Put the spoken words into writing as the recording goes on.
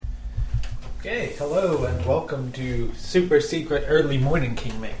Okay, hello and welcome to Super Secret Early Morning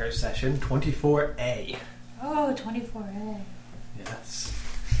Kingmaker Session 24A. Oh, 24A. Yes.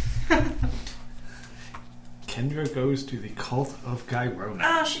 Kendra goes to the cult of Gyrona.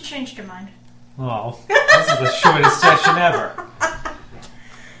 Oh, she changed her mind. Oh, this is the shortest session ever.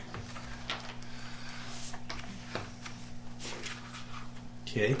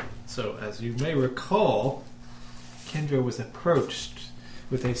 Okay, so as you may recall, Kendra was approached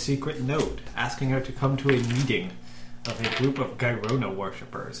with a secret note asking her to come to a meeting of a group of Gyrona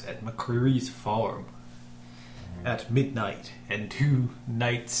worshippers at McCreary's farm at midnight in 2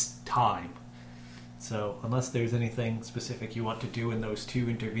 nights' time. So, unless there's anything specific you want to do in those 2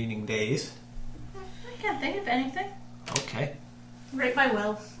 intervening days. I can't think of anything. Okay. Write my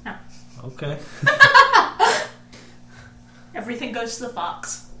will. No. Okay. Everything goes to the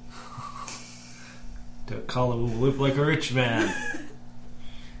fox. Takala will live like a rich man.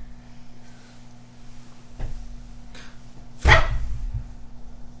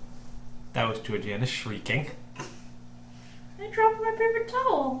 That was Georgiana shrieking. I dropped my paper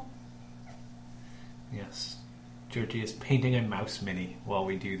towel. Yes. Georgie is painting a mouse mini while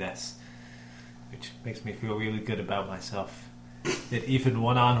we do this, which makes me feel really good about myself. That even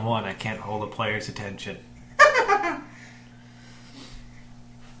one-on-one I can't hold a player's attention.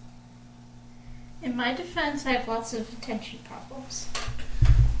 In my defense, I have lots of attention problems.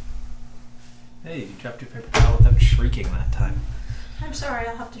 Hey, you dropped your paper towel without shrieking that time. I'm sorry,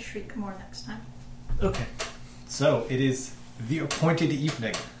 I'll have to shriek more next time. Okay. So, it is the appointed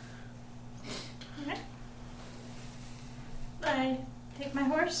evening. Okay. I take my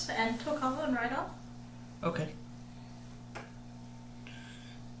horse and Tokala and ride off. Okay.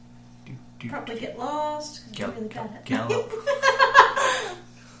 Probably get lost, because I'm really bad at it. Gallop.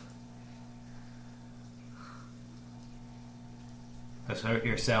 Assert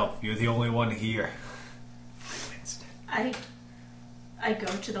yourself. You're the only one here. Winston. I go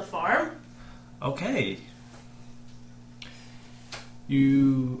to the farm. Okay.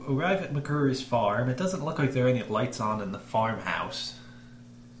 You arrive at McCurry's farm. It doesn't look like there are any lights on in the farmhouse.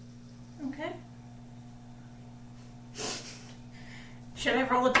 Okay. Should I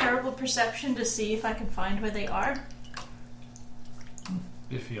roll a terrible perception to see if I can find where they are?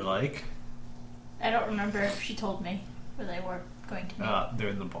 If you like. I don't remember if she told me where they were going to be. They're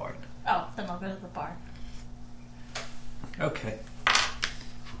in the barn. Oh, then I'll go to the barn. Okay.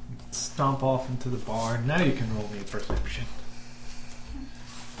 Stomp off into the barn. Now you can roll me a perception.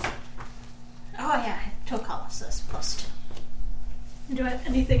 Oh yeah, Tokala says +2. Do I have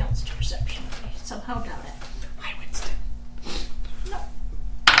anything else to perception? I somehow doubt it. Hi, Winston. No.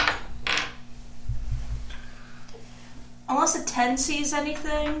 Unless a 10 sees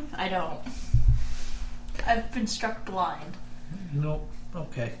anything, I don't. I've been struck blind. Nope.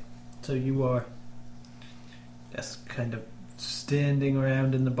 Okay. So you are just kind of standing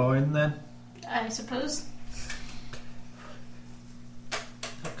around in the barn then? I suppose.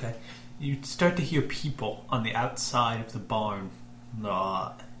 Okay. You start to hear people on the outside of the barn.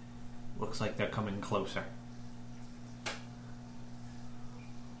 Looks like they're coming closer.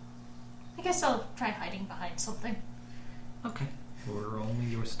 I guess I'll try hiding behind something. Okay. Roll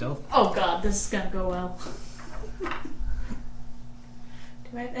me your stealth. Oh god, this is gonna go well. Do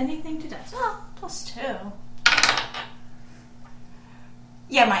I have anything to dice? Oh, +2.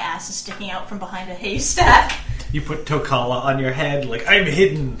 Yeah, my ass is sticking out from behind a haystack. You put Tokala on your head like, I'm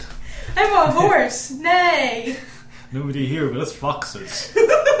hidden. I'm a horse. Nay. Nobody here but us foxes.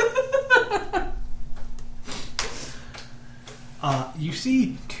 You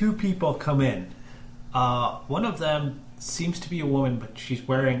see 2 people come in. One of them seems to be a woman, but she's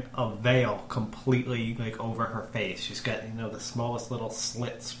wearing a veil completely like over her face. She's got, the smallest little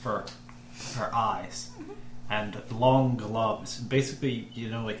slits for her eyes. Mm-hmm. And long gloves. Basically,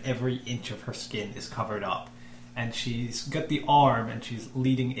 like every inch of her skin is covered up. And she's got the arm, and she's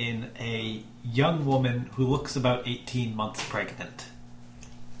leading in a young woman who looks about 18 months pregnant.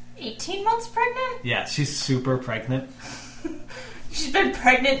 18 months pregnant? Yeah, she's super pregnant. She's been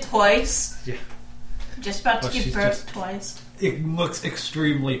pregnant twice. Yeah. Just about to give birth twice. It looks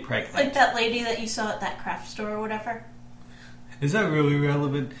extremely pregnant. Like that lady that you saw at that craft store or whatever. Is that really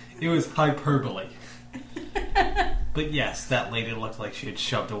relevant? It was hyperbole. But yes, that lady looked like she had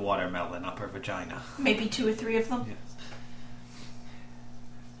shoved a watermelon up her vagina. Maybe 2 or 3 of them. Yes.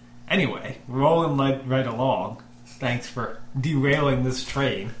 Anyway, rolling right along. Thanks for derailing this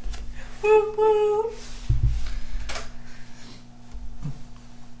train. Woo woo!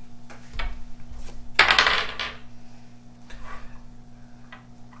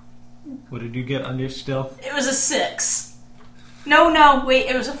 What did you get on your stealth? It was a 6. No, wait,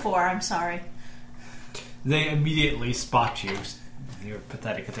 it was a 4, I'm sorry. They immediately spot you. Your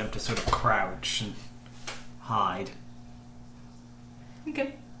pathetic attempt to sort of crouch and hide.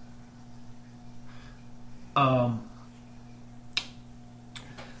 Okay.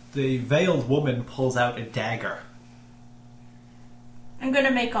 The veiled woman pulls out a dagger. I'm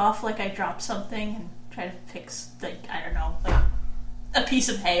gonna make off like I dropped something and try to fix, like, I don't know, like a piece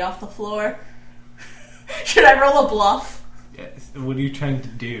of hay off the floor. Should I roll a bluff? Yes. What are you trying to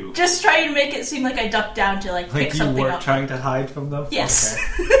do? Just try to make it seem like I ducked down to like pick something up. Like you were trying to hide from them? Yes.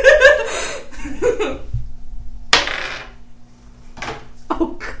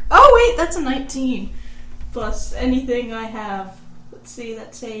 Okay. Oh wait, that's a 19. Plus anything I have. Let's see,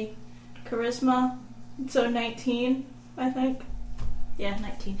 that's a charisma. So 19, I think. Yeah,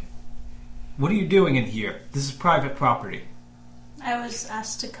 19. What are you doing in here? This is private property. I was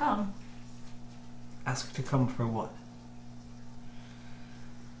asked to come. Asked to come for what?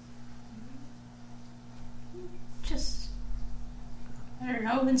 Just, I don't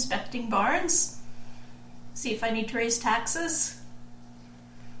know, inspecting barns. See if I need to raise taxes.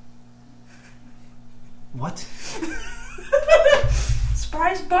 What?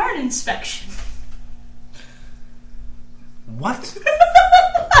 Surprise barn inspection. What?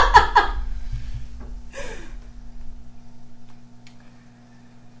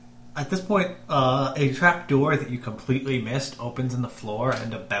 At this point, a trap door that you completely missed opens in the floor,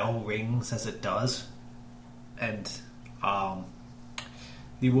 and a bell rings as it does. And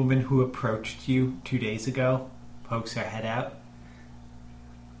the woman who approached you 2 days ago pokes her head out.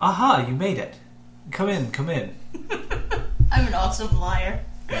 Aha, you made it. Come in, come in. I'm an awesome liar.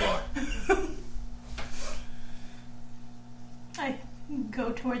 You are. I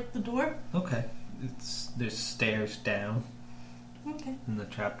go toward the door. Okay. There's stairs down. Okay. In the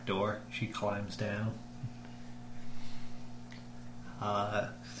trap door. She climbs down.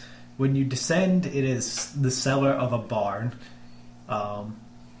 When you descend, it is the cellar of a barn.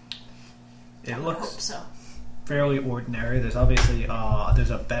 It looks I hope so. Fairly ordinary. There's obviously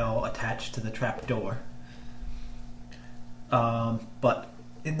there's a bell attached to the trap door. But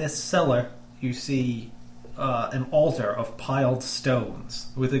in this cellar, you see an altar of piled stones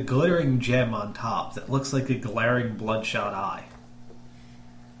with a glittering gem on top that looks like a glaring bloodshot eye.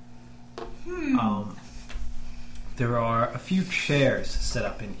 There are a few chairs set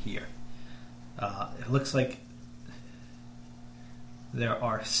up in here. It looks like there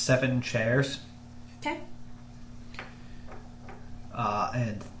are 7 chairs. Okay.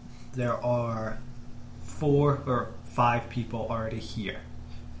 And there are 4 or 5 people already here.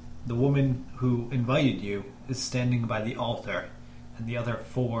 The woman who invited you is standing by the altar, and the other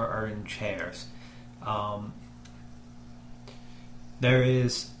 4 are in chairs. There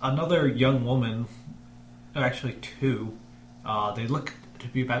is another young woman, or actually 2. They look to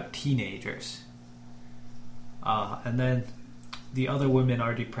be about teenagers. And then the other women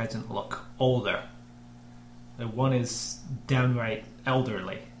already present look older. The one is downright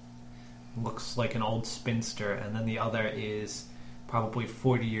elderly. Looks like an old spinster, and then the other is probably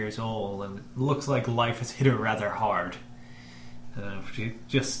 40 years old, and looks like life has hit her rather hard. She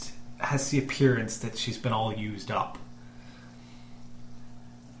just has the appearance that she's been all used up.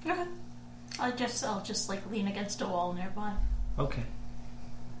 Okay. I'll just like lean against a wall nearby. Okay.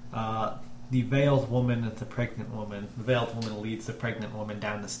 The veiled woman and the pregnant woman. The veiled woman leads the pregnant woman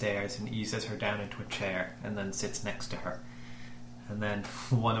down the stairs and eases her down into a chair, and then sits next to her. And then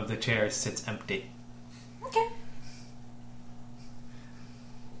one of the chairs sits empty. Okay.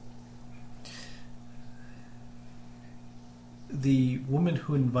 The woman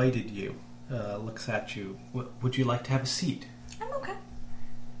who invited you looks at you. Would you like to have a seat? I'm okay.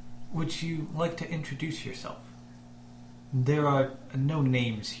 Would you like to introduce yourself? There are no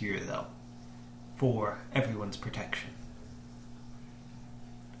names here, though, for everyone's protection.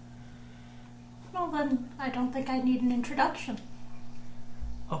 Well, then, I don't think I need an introduction.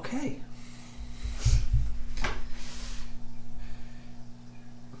 Okay.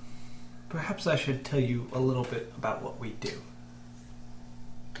 Perhaps I should tell you a little bit about what we do.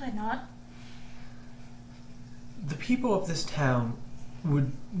 Why not? The people of this town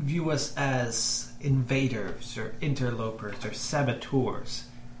would view us as invaders or interlopers or saboteurs.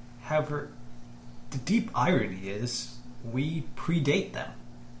 However, the deep irony is we predate them.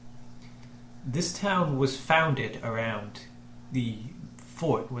 This town was founded around the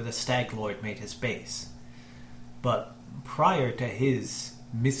fort where the Stag Lord made his base. But prior to his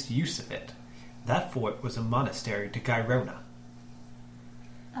misuse of it, that fort was a monastery to Gyrona.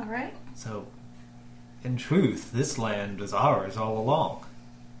 Alright. So, in truth, this land was ours all along.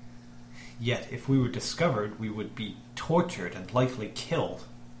 Yet, if we were discovered, we would be tortured and likely killed.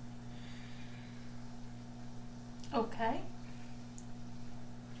 Okay.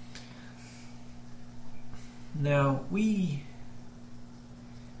 Now, we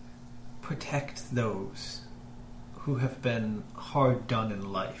protect those who have been hard done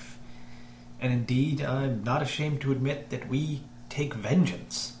in life. And indeed, I'm not ashamed to admit that we take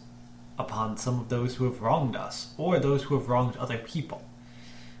vengeance upon some of those who have wronged us, or those who have wronged other people.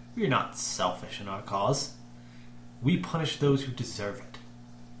 We're not selfish in our cause. We punish those who deserve it.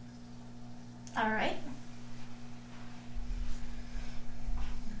 Alright.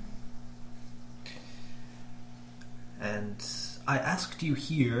 And I asked you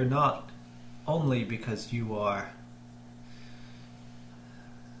here not only because you are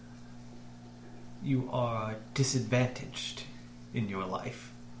disadvantaged in your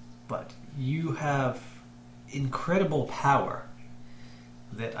life, but you have incredible power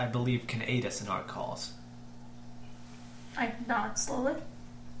that I believe can aid us in our cause. I nod slowly.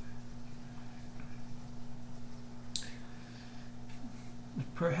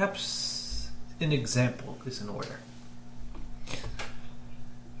 Perhaps an example is in order.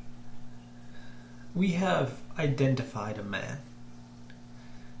 We have identified a man.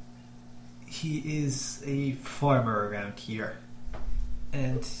 He is a farmer around here,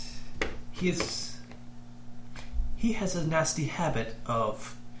 and he has a nasty habit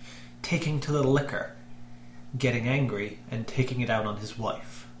of taking to the liquor, getting angry, and taking it out on his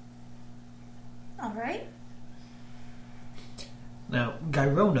wife. Alright. Now,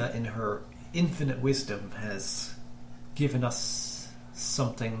 Gyrona, in her infinite wisdom, has given us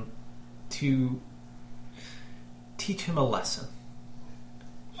something to teach him a lesson.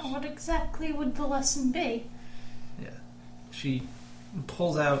 What exactly would the lesson be? Yeah. She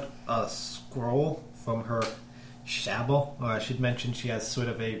pulls out a scroll from her shabble. Or I should mention she has sort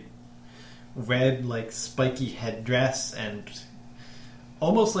of a red, spiky headdress and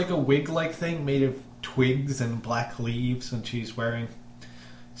almost like a wig-like thing made of twigs and black leaves, and she's wearing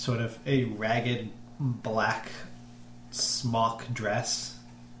sort of a ragged black smock dress,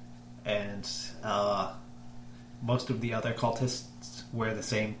 and most of the other cultists wear the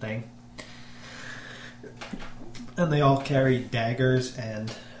same thing. And they all carry daggers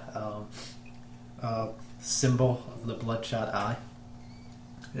and a symbol of the bloodshot eye.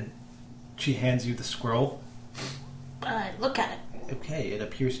 And she hands you the scroll. Look at it. Okay, it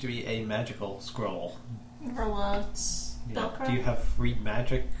appears to be a magical scroll. Roll a spellcraft. Do you have read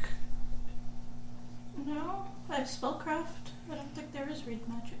magic? No, I have spellcraft. I don't think there is read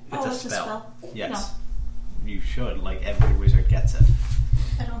magic. It's a spell. A spell. Yes. No. You should, every wizard gets it.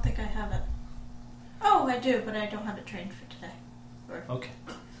 I don't think I have it. Oh, I do, but I don't have it trained for today. Okay.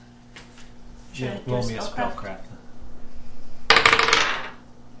 Should I do roll me a spellcraft.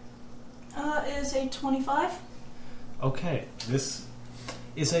 Is a 25. Okay, this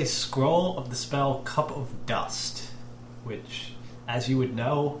is a scroll of the spell Cup of Dust, which, as you would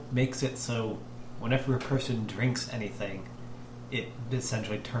know, makes it so whenever a person drinks anything, it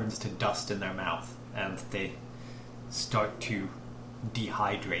essentially turns to dust in their mouth, and they start to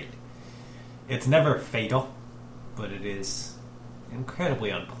dehydrate. It's never fatal, but it is incredibly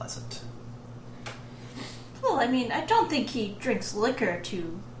unpleasant. Well, I mean, I don't think he drinks liquor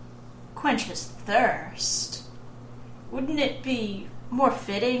to quench his thirst. Wouldn't it be more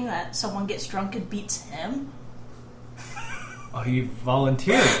fitting that someone gets drunk and beats him? Oh, you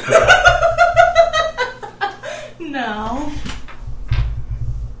volunteered for that. No.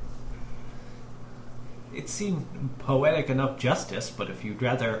 It seemed poetic enough justice, but if you'd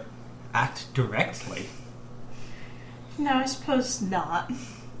rather act directly... No, I suppose not.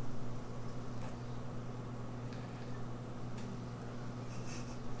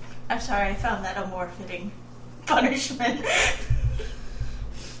 I'm sorry, I found that a more fitting punishment.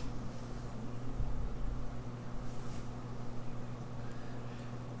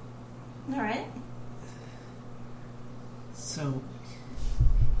 Alright. So,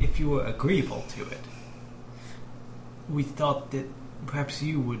 if you were agreeable to it, we thought that perhaps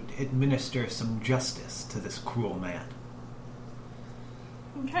you would administer some justice to this cruel man.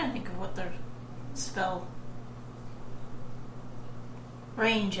 I'm trying to think of what their spell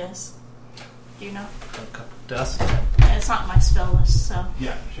range is. Do you know? A cup of dust? Yeah, it's not in my spell list, so...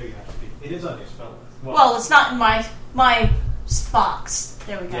 Yeah, I'm sure you have to be. It is on your spell list. Well, it's not in my fox.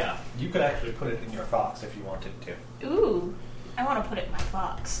 There we go. Yeah, you could actually put it in your fox if you wanted to. Ooh, I want to put it in my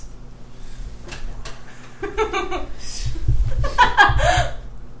fox.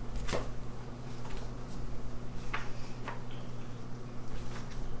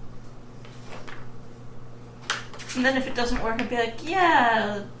 And then if it doesn't work, I'd be like,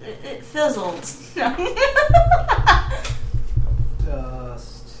 yeah, it fizzled.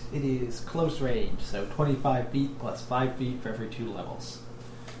 Dust. It is close range, so 25 feet plus 5 feet for every 2 levels.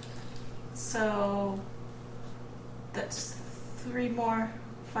 So that's 3 more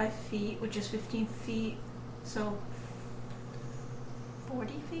 5 feet, which is 15 feet. So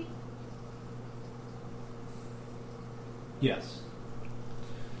 40 feet? Yes.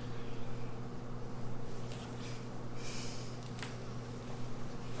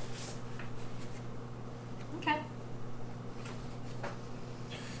 Okay.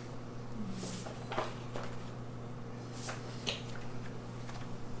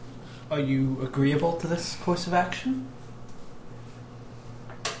 Are you agreeable to this course of action?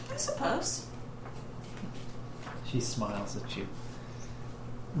 I suppose. She smiles at you.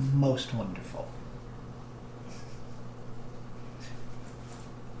 Most wonderful.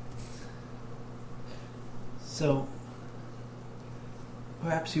 So,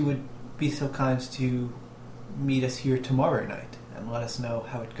 perhaps you would be so kind to meet us here tomorrow night and let us know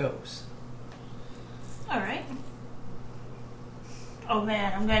how it goes. Alright. Oh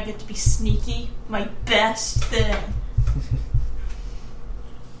man, I'm gonna get to be sneaky. My best thing.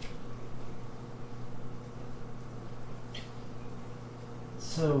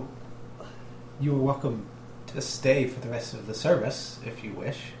 So, you are welcome to stay for the rest of the service, if you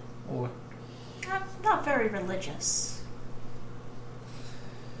wish, or... I'm not very religious.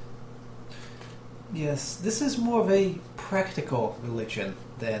 Yes, this is more of a practical religion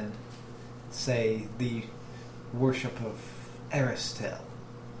than, say, the worship of Aristel.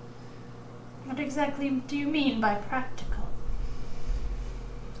 What exactly do you mean by practical?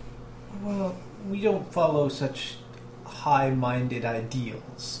 Well, we don't follow such high-minded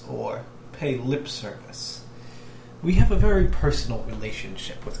ideals or pay lip service. We have a very personal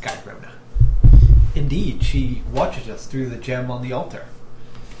relationship with Gairona. Indeed, she watches us through the gem on the altar.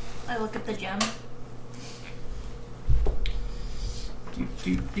 I look at the gem.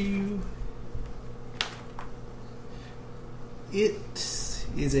 It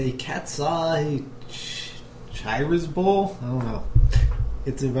is a cat's eye Chira's bowl? I don't know.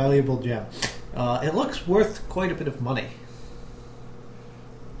 It's a valuable gem. It looks worth quite a bit of money.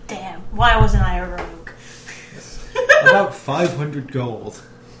 Damn, why wasn't I a rogue? About 500 gold.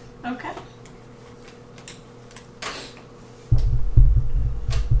 Okay.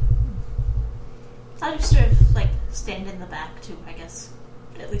 I'll just sort of, stand in the back to, I guess,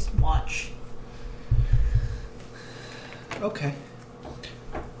 at least watch. Okay.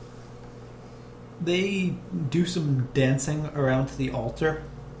 They do some dancing around the altar.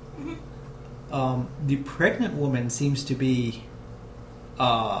 Mm-hmm. The pregnant woman seems to be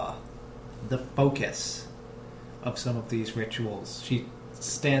the focus of some of these rituals. She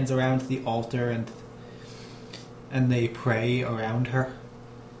stands around the altar and they pray around her.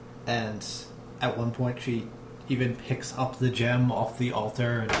 And at one point she even picks up the gem off the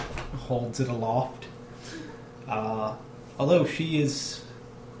altar and holds it aloft. Although she is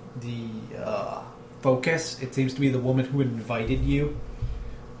the focus, it seems to be the woman who invited you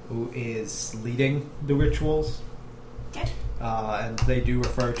who is leading the rituals. Okay. And they do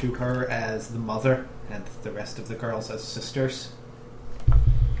refer to her as the mother and the rest of the girls as sisters.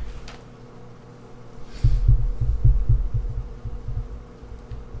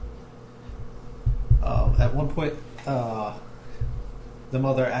 At one point, the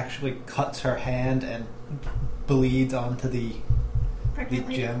mother actually cuts her hand and bleeds onto the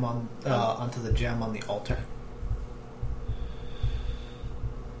gem onto the gem on the altar.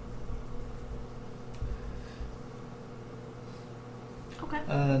 Okay.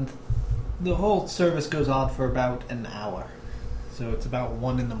 And the whole service goes on for about an hour, so it's about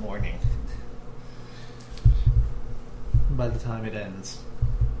 1 in the morning by the time it ends.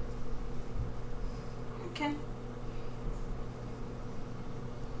 Okay.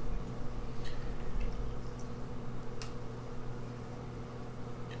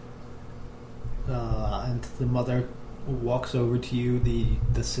 And the mother walks over to you.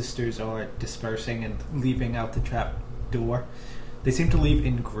 The sisters are dispersing and leaving out the trap door. They seem to leave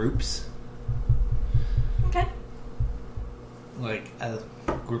in groups. Okay. As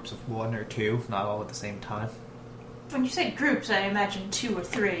groups of 1 or 2, not all at the same time. When you say groups, I imagine 2 or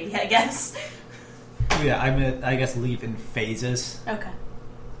 3, I guess. Yeah, I guess leave in phases. Okay.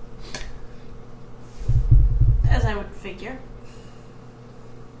 As I would figure.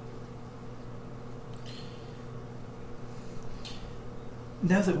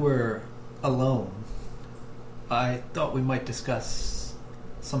 Now that we're alone, I thought we might discuss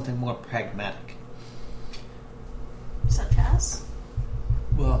something more pragmatic. Such as?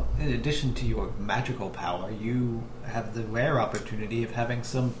 Well, in addition to your magical power, you have the rare opportunity of having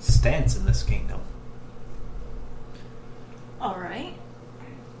some stance in this kingdom. Alright.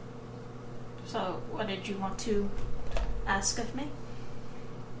 So, what did you want to ask of me?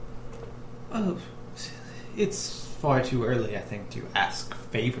 Oh, it's far too early, I think, to ask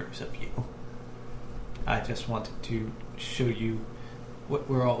favors of you. I just wanted to show you what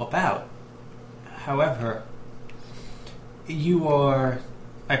we're all about. However, you are,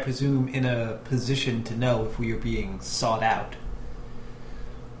 I presume, in a position to know if we are being sought out.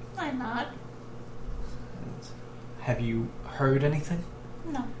 I'm not. Have you heard anything?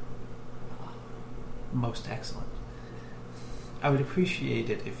 No. Most excellent. I would appreciate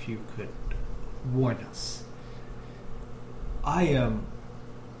it if you could warn us. I am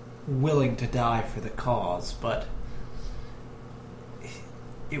willing to die for the cause, but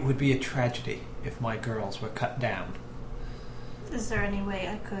it would be a tragedy if my girls were cut down. Is there any way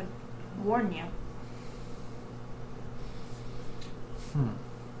I could warn you?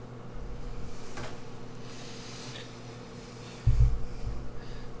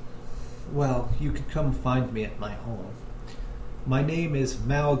 Well, you could come find me at my home. My name is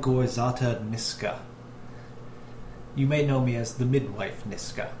Malgorzata Niska. You may know me as the midwife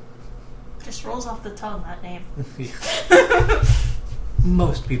Niska. Just rolls off the tongue, that name.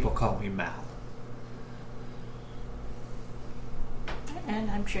 Most people call me Mal. And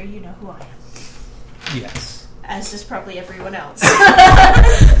I'm sure you know who I am. Yes. As does probably everyone else.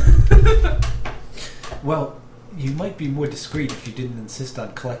 Well, you might be more discreet if you didn't insist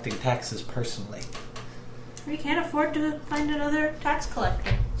on collecting taxes personally. We can't afford to find another tax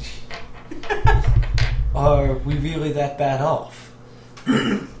collector. Are we really that bad off?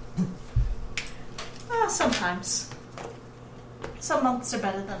 Sometimes. Some months are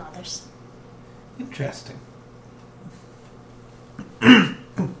better than others. Interesting.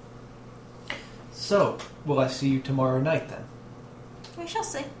 So, will I see you tomorrow night then? We shall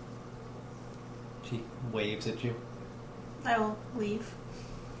see. She waves at you. I will leave.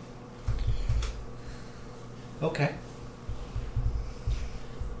 Okay.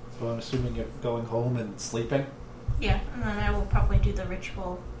 So I'm assuming you're going home and sleeping? Yeah, and then I will probably do the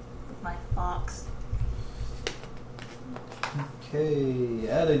ritual with my fox. Okay,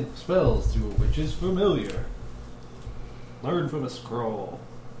 adding spells to a witch's familiar. Learn from a scroll.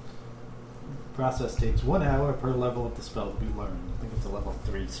 Process takes 1 hour per level of the spell to be learned. I think it's a level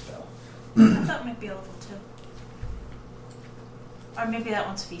 3 spell. I thought it might be a level 2. Or maybe that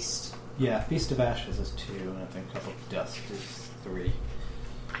one's Feast. Yeah, Feast of Ashes is 2, and I think Cup of Dust is 3.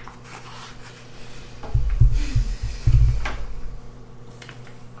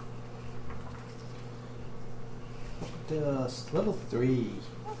 Dust, level 3.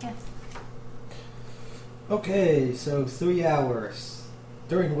 Okay. Okay, so 3 hours.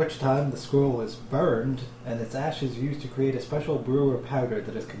 During which time the scroll is burned, and its ashes used to create a special brew or powder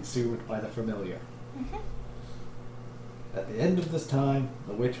that is consumed by the familiar. Mm-hmm. At the end of this time,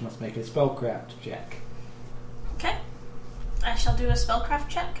 the witch must make a spellcraft check. Okay. I shall do a spellcraft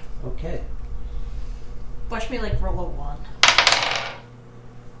check. Okay. Watch me roll a 1.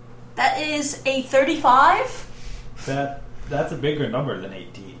 That is a 35. That's a bigger number than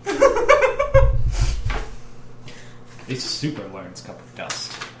 18. He super learns Cup of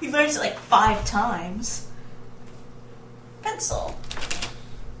Dust. He learns it 5 times. Pencil.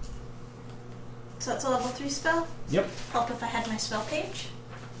 So that's a level 3 spell? Yep. Help if I had my spell page.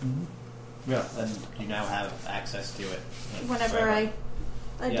 Mm-hmm. Yeah, and you now have access to it. Whenever forever.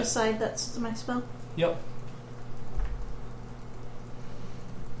 I decide that's my spell. Yep.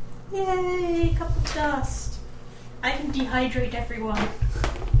 Yay! Cup of Dust. I can dehydrate everyone.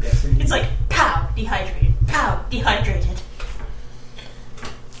 Yes, indeed. It's pow! Dehydrated. Pow! Dehydrated.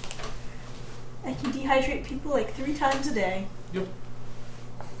 I can dehydrate people 3 times a day. Yep.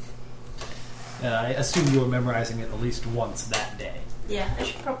 I assume you were memorizing it at least once that day. Yeah, I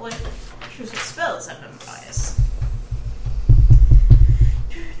should probably choose what spells I memorize.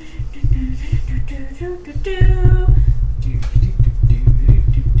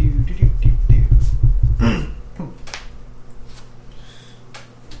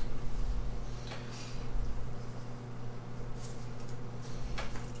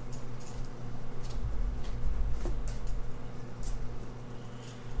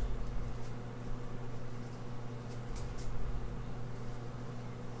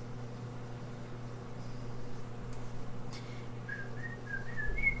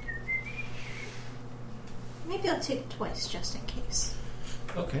 Maybe I'll take it twice just in case.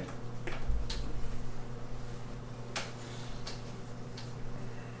 Okay.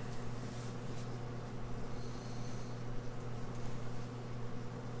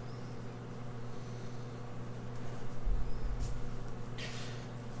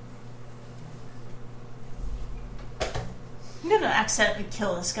 I'm gonna accidentally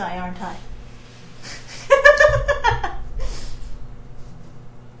kill this guy, aren't I?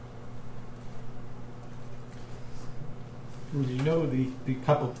 You know the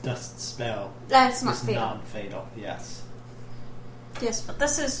cup of dust spell That's not is fatal. non-fatal, yes. Yes, but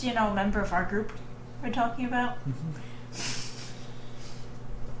this is, a member of our group we're talking about.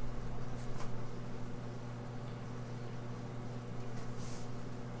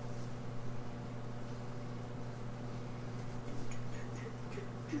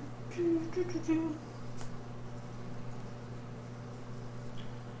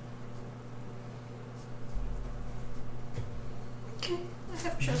 Okay, I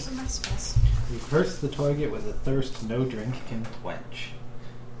have chosen my spells. Reverse the target with a thirst no drink can quench.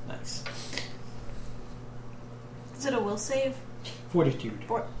 Nice. Is it a will save? Fortitude.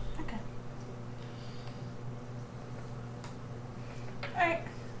 Okay. Alright.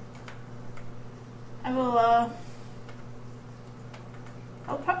 I will,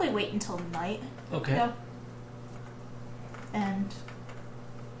 I'll probably wait until night. Okay. Go. And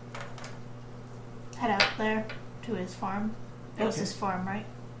head out there to his farm. It was Okay. his farm, right?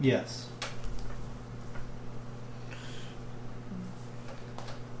 Yes.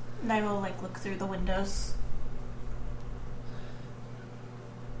 And I will, look through the windows.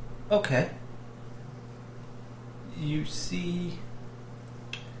 Okay. You see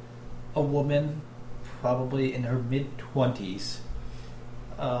a woman, probably in her mid-20s.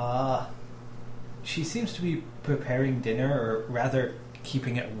 She seems to be preparing dinner, or rather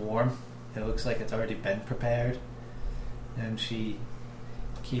keeping it warm. It looks like it's already been prepared. And she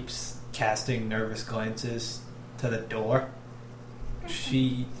keeps casting nervous glances to the door.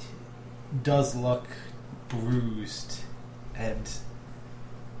 She does look bruised and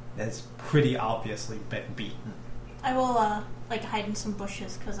has pretty obviously been beaten. I will, hide in some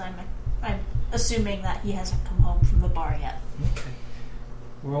bushes because I'm assuming that he hasn't come home from the bar yet. Okay.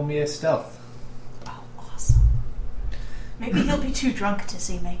 Roll me a stealth. Oh, awesome. Maybe he'll be too drunk to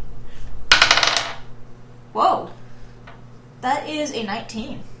see me. Whoa. That is a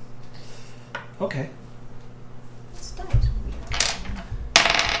 19. Okay. This die is weird.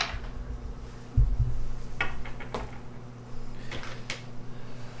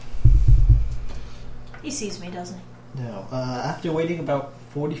 He sees me, doesn't he? Now, after waiting about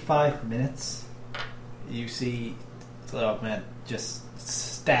 45 minutes, you see the little man just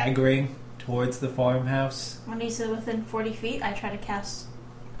staggering towards the farmhouse. When he's within 40 feet, I try to cast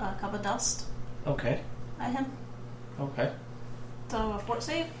a cup of dust Okay. at him. Okay. So a fort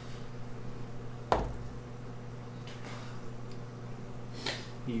save.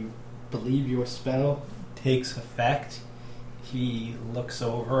 You believe your spell takes effect. He looks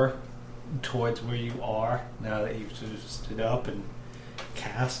over towards where you are now that you've sort of stood up and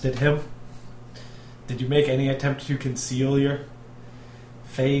casted him. Did you make any attempt to conceal your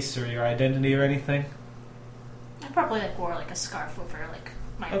face or your identity or anything? I probably wore a scarf over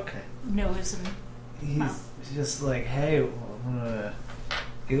my nose and He's just like, hey,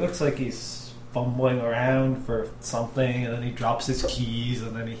 he looks like he's fumbling around for something, and then he drops his keys,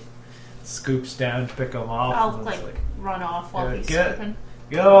 and then he scoops down to pick them up. I'll run off while he's scooping.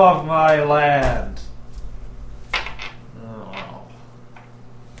 Get off my land! Oh.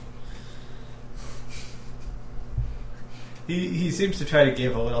 He seems to try to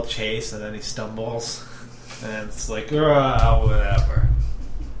give a little chase, and then he stumbles, and it's like, whatever.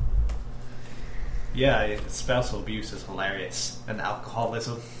 Yeah, spousal abuse is hilarious. And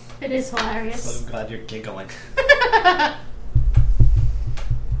alcoholism. It is hilarious. So I'm glad you're giggling.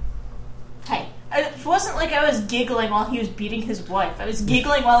 Hey, it wasn't like I was giggling while he was beating his wife. I was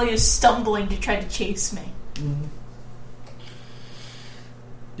giggling while he was stumbling to try to chase me. Mm-hmm.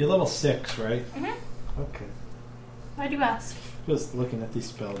 You're level 6, right? Mm-hmm. Okay. Why do you ask? Just looking at the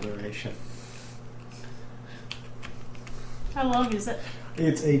spell duration. How long is it?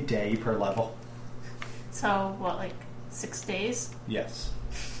 It's a day per level. So, what, 6 days? Yes.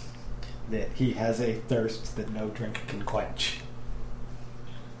 That he has a thirst that no drink can quench.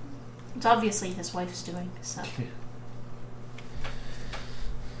 It's obviously his wife's doing, so.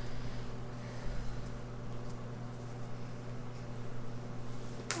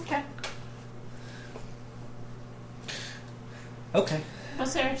 Okay. Okay.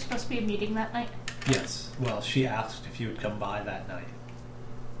 Was there supposed to be a meeting that night? Yes. Well, she asked if you would come by that night.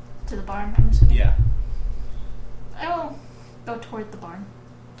 To the barn, I'm assuming? Yeah. I will go toward the barn.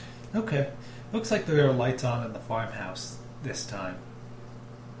 Okay. Looks like there are lights on in the farmhouse this time.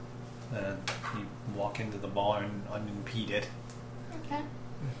 And you walk into the barn unimpeded. Okay.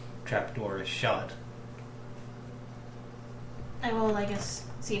 Trapdoor is shut. I will,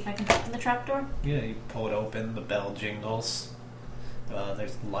 see if I can open the trapdoor. Yeah, you pull it open, the bell jingles.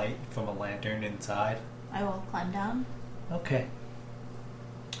 There's light from a lantern inside. I will climb down. Okay.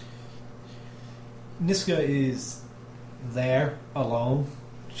 Niska is there alone.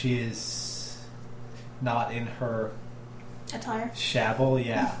 She is not in her attire. Shabble,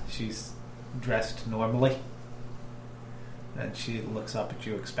 yeah. She's dressed normally. And she looks up at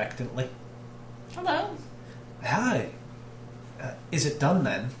you expectantly. Hello. Hi. Is it done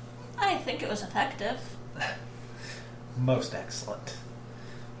then? I think it was effective. Most excellent.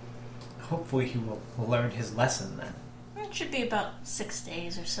 Hopefully he will learn his lesson then. It should be about 6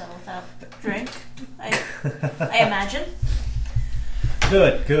 days or so without drink, I imagine.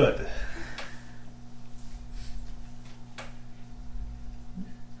 Good.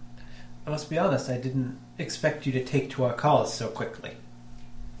 I must be honest, I didn't expect you to take to our cause so quickly.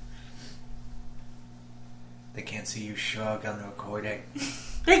 They can't see you shrug on the recording.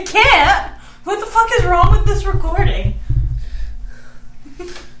 They can't? What the fuck is wrong with this recording?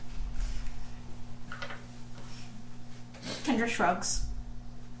 Kendra shrugs.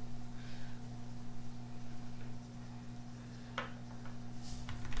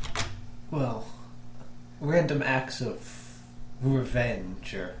 Well, random acts of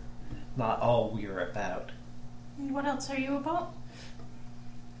revenge are not all we are about. What else are you about?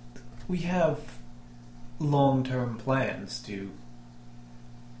 We have long-term plans to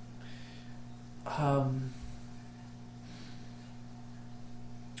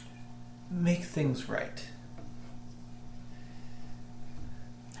make things right.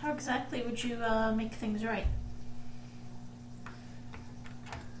 How exactly would you make things right?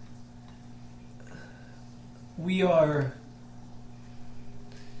 We are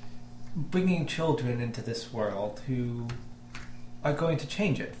bringing children into this world who are going to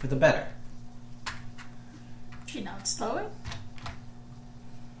change it for the better. She nods slowly.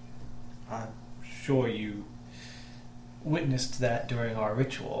 I'm sure you witnessed that during our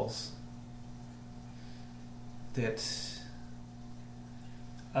rituals. That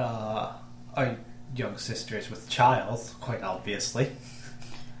our young sister is with child, quite obviously.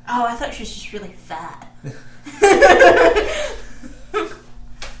 Oh, I thought she was just really fat.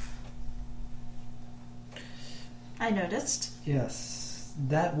 I noticed. Yes,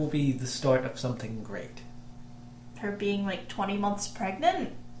 that will be the start of something great. Her being like 20 months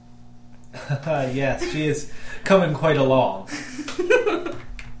pregnant? Yes, she is coming quite along.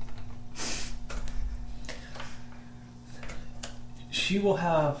 She will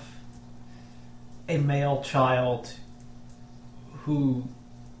have a male child who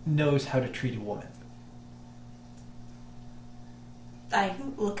knows how to treat a woman. I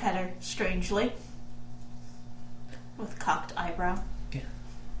look at her strangely with cocked eyebrow. Yeah.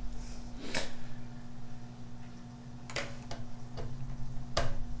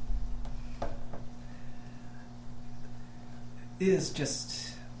 It is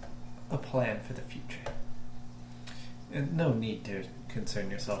just a plan for the future. And no need to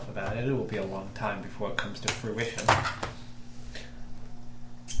concern yourself about it. It will be a long time before it comes to fruition.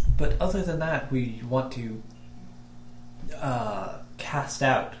 But other than that, we want to cast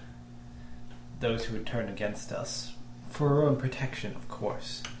out those who would turn against us. For our own protection, of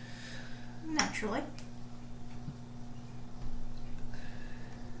course. Naturally.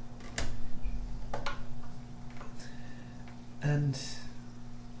 And,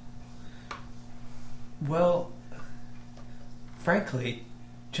 well, frankly,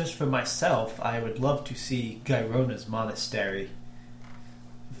 just for myself, I would love to see Gyrona's monastery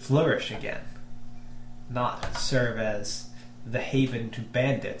flourish again. Not serve as the haven to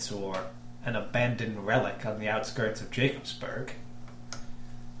bandits or an abandoned relic on the outskirts of Jacobsburg.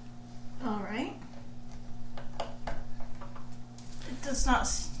 Alright. It does not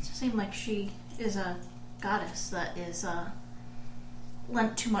seem like she is a goddess that is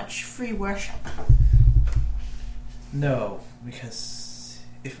lent to much free worship. No, because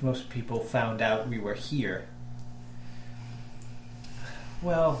if most people found out we were here...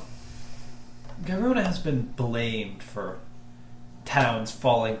 Well, Garona has been blamed for towns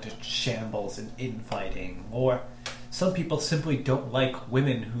falling to shambles and infighting, or some people simply don't like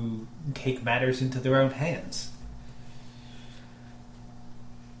women who take matters into their own hands.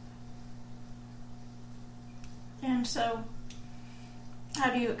 And so, how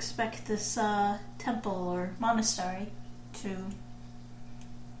do you expect this temple or monastery to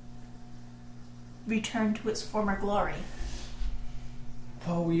return to its former glory?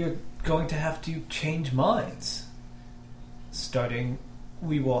 Well, we are going to have to change minds. Starting,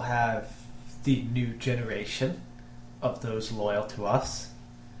 we will have the new generation of those loyal to us,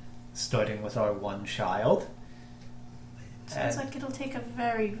 starting with our one child. Sounds like it'll take a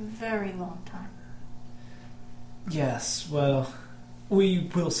very, very long time. Yes, well, we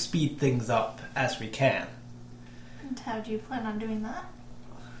will speed things up as we can. And how do you plan on doing that?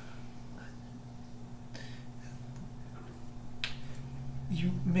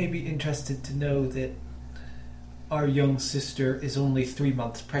 You may be interested to know that our young sister is only 3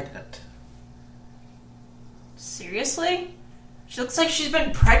 months pregnant. Seriously? She looks like she's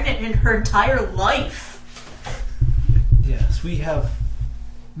been pregnant in her entire life. Yes, we have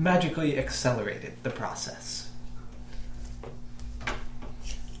magically accelerated the process.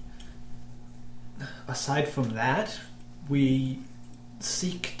 Aside from that, we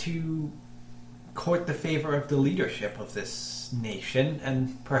seek to court the favor of the leadership of this nation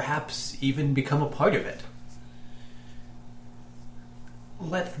and perhaps even become a part of it.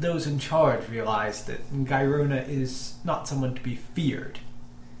 Let those in charge realize that Gyrona is not someone to be feared.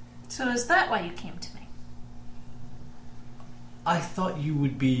 So is that why you came to me? I thought you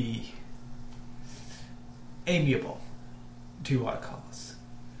would be amiable to our cause,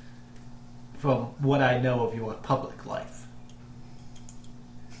 from what I know of your public life.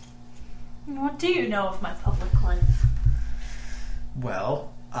 What do you know of my public life?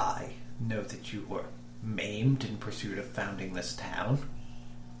 Well, I know that you were maimed in pursuit of founding this town.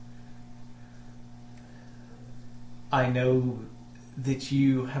 I know that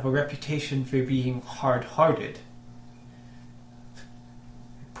you have a reputation for being hard-hearted.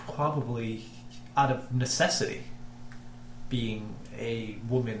 Probably out of necessity, being a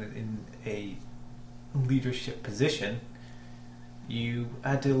woman in a leadership position, you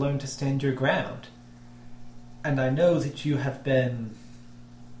had to learn to stand your ground. And I know that you have been,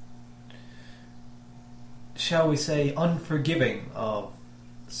 shall we say, unforgiving of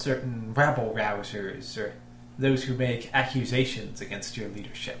certain rabble-rousers or those who make accusations against your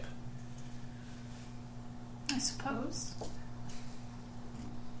leadership. I suppose.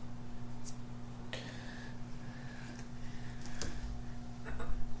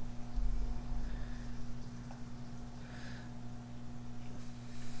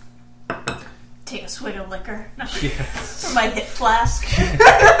 Take a swig of liquor. No. Yes. From my hip flask.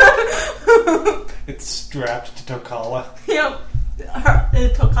 It's strapped to Tokala. Yep.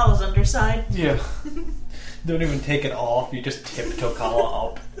 Tokala's underside. Yeah. Don't even take it off, you just tip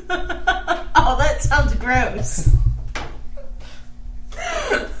Tokala up. Oh, that sounds gross.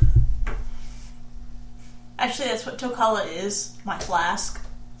 Actually, that's what Tokala is. My flask.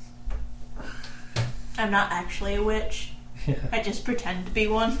 I'm not actually a witch. Yeah. I just pretend to be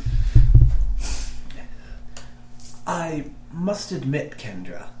one. I must admit,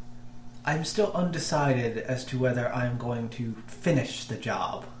 Kendra, I'm still undecided as to whether I'm going to finish the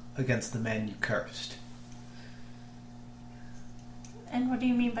job against the man you cursed. And what do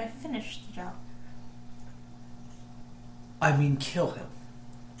you mean by finish the job? I mean kill him.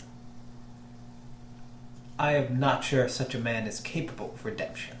 I am not sure such a man is capable of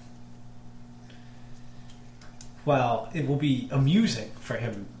redemption. While it will be amusing for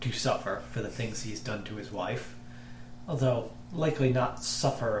him to suffer for the things he's done to his wife, although likely not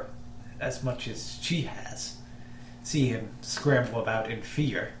suffer as much as she has. See him scramble about in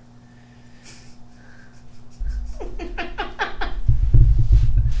fear.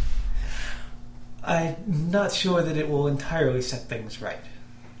 I'm not sure that it will entirely set things right.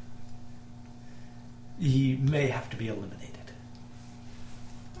 He may have to be eliminated.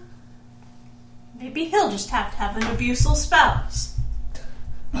 Maybe he'll just have to have an abusive spouse.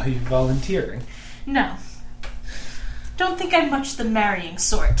 Are you volunteering? No. Don't think I'm much the marrying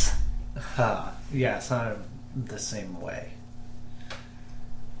sort. Yes, I'm the same way.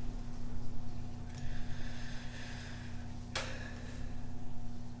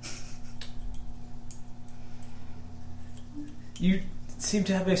 You seem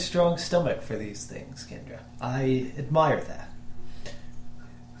to have a strong stomach for these things, Kendra. I admire that.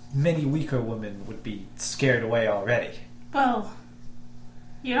 Many weaker women would be scared away already. Well,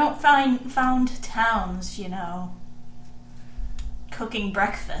 you don't found towns, you know, cooking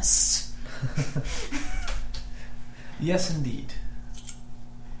breakfast. Yes, indeed.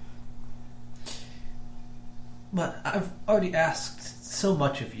 But I've already asked so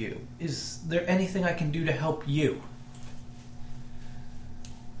much of you. Is there anything I can do to help you?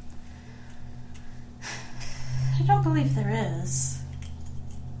 I don't believe there is.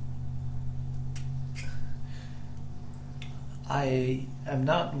 I am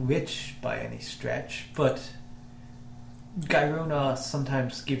not rich by any stretch, but Gyrona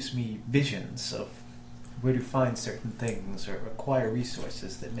sometimes gives me visions of where to find certain things or acquire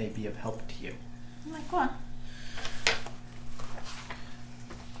resources that may be of help to you. Like what?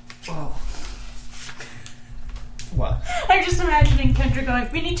 Well, what? I'm just imagining Kendra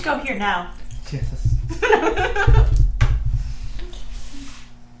going, we need to go here now. Yes.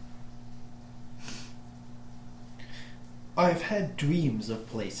 I've had dreams of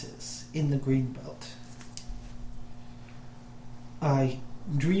places in the Greenbelt. I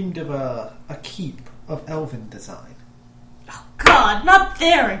dreamed of a keep of elven design. Oh God, not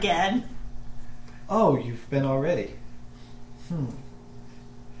there again. Oh, you've been already.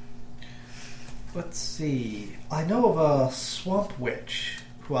 Let's see. I know of a swamp witch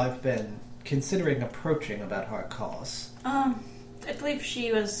who I've been considering approaching about our cause. I believe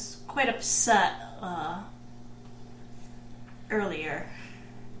she was quite upset, earlier.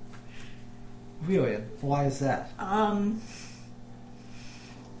 Really? And why is that?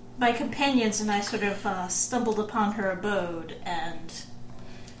 My companions and I sort of stumbled upon her abode, and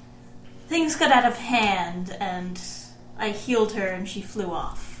things got out of hand, and I healed her, and she flew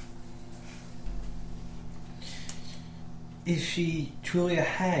off. Is she truly a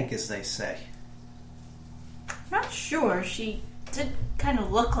hag, as they say? Not sure. She did kind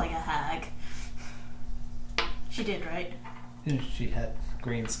of look like a hag. She did, right? She had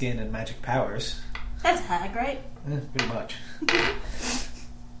green skin and magic powers. That's a hag, right? Pretty much.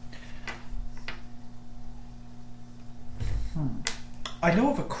 I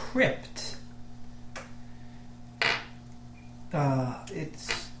know of a crypt.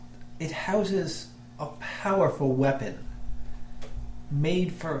 It houses a powerful weapon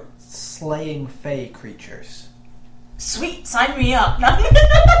made for slaying fey creatures. Sweet, sign me up.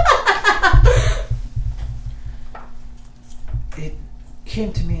 It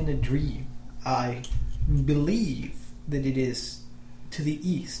came to me in a dream. I believe that it is to the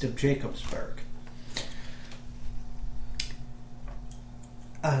east of Jacobsburg.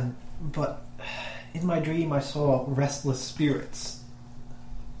 But in my dream I saw restless spirits.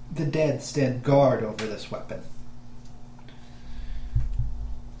 The dead stand guard over this weapon.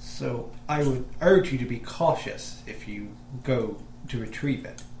 So I would urge you to be cautious if you go to retrieve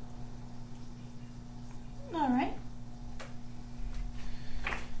it. Alright.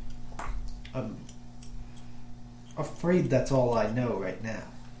 I'm afraid that's all I know right now.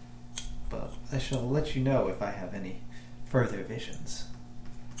 But I shall let you know if I have any further visions.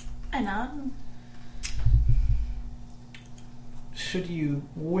 I know. Should you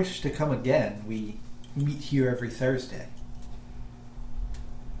wish to come again, we meet here every Thursday.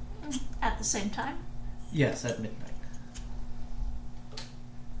 At the same time? Yes, at midnight.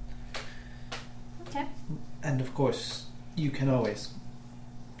 Okay. And of course, you can always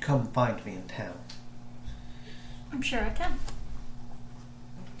come find me in town. I'm sure I can.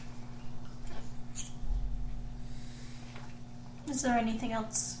 Is there anything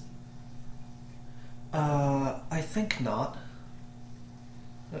else? I think not.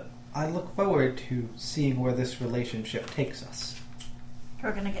 I look forward to seeing where this relationship takes us.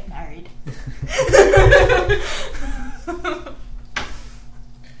 We're gonna get married.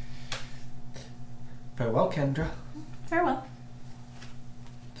 Farewell, Kendra. Farewell.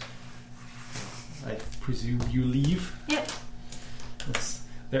 I presume you leave? Yep. Is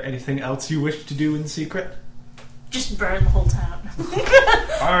there anything else you wish to do in secret? Just burn the whole town.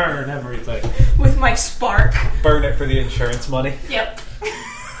 Burn everything. With my spark. Burn it for the insurance money. Yep.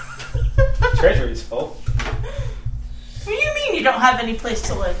 Treasury's full. What do you mean you don't have any place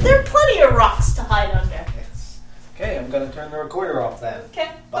to live? There are plenty of rocks to hide under. Yes. Okay, I'm gonna turn the recorder off then.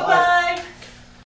 Okay, Bye. bye-bye.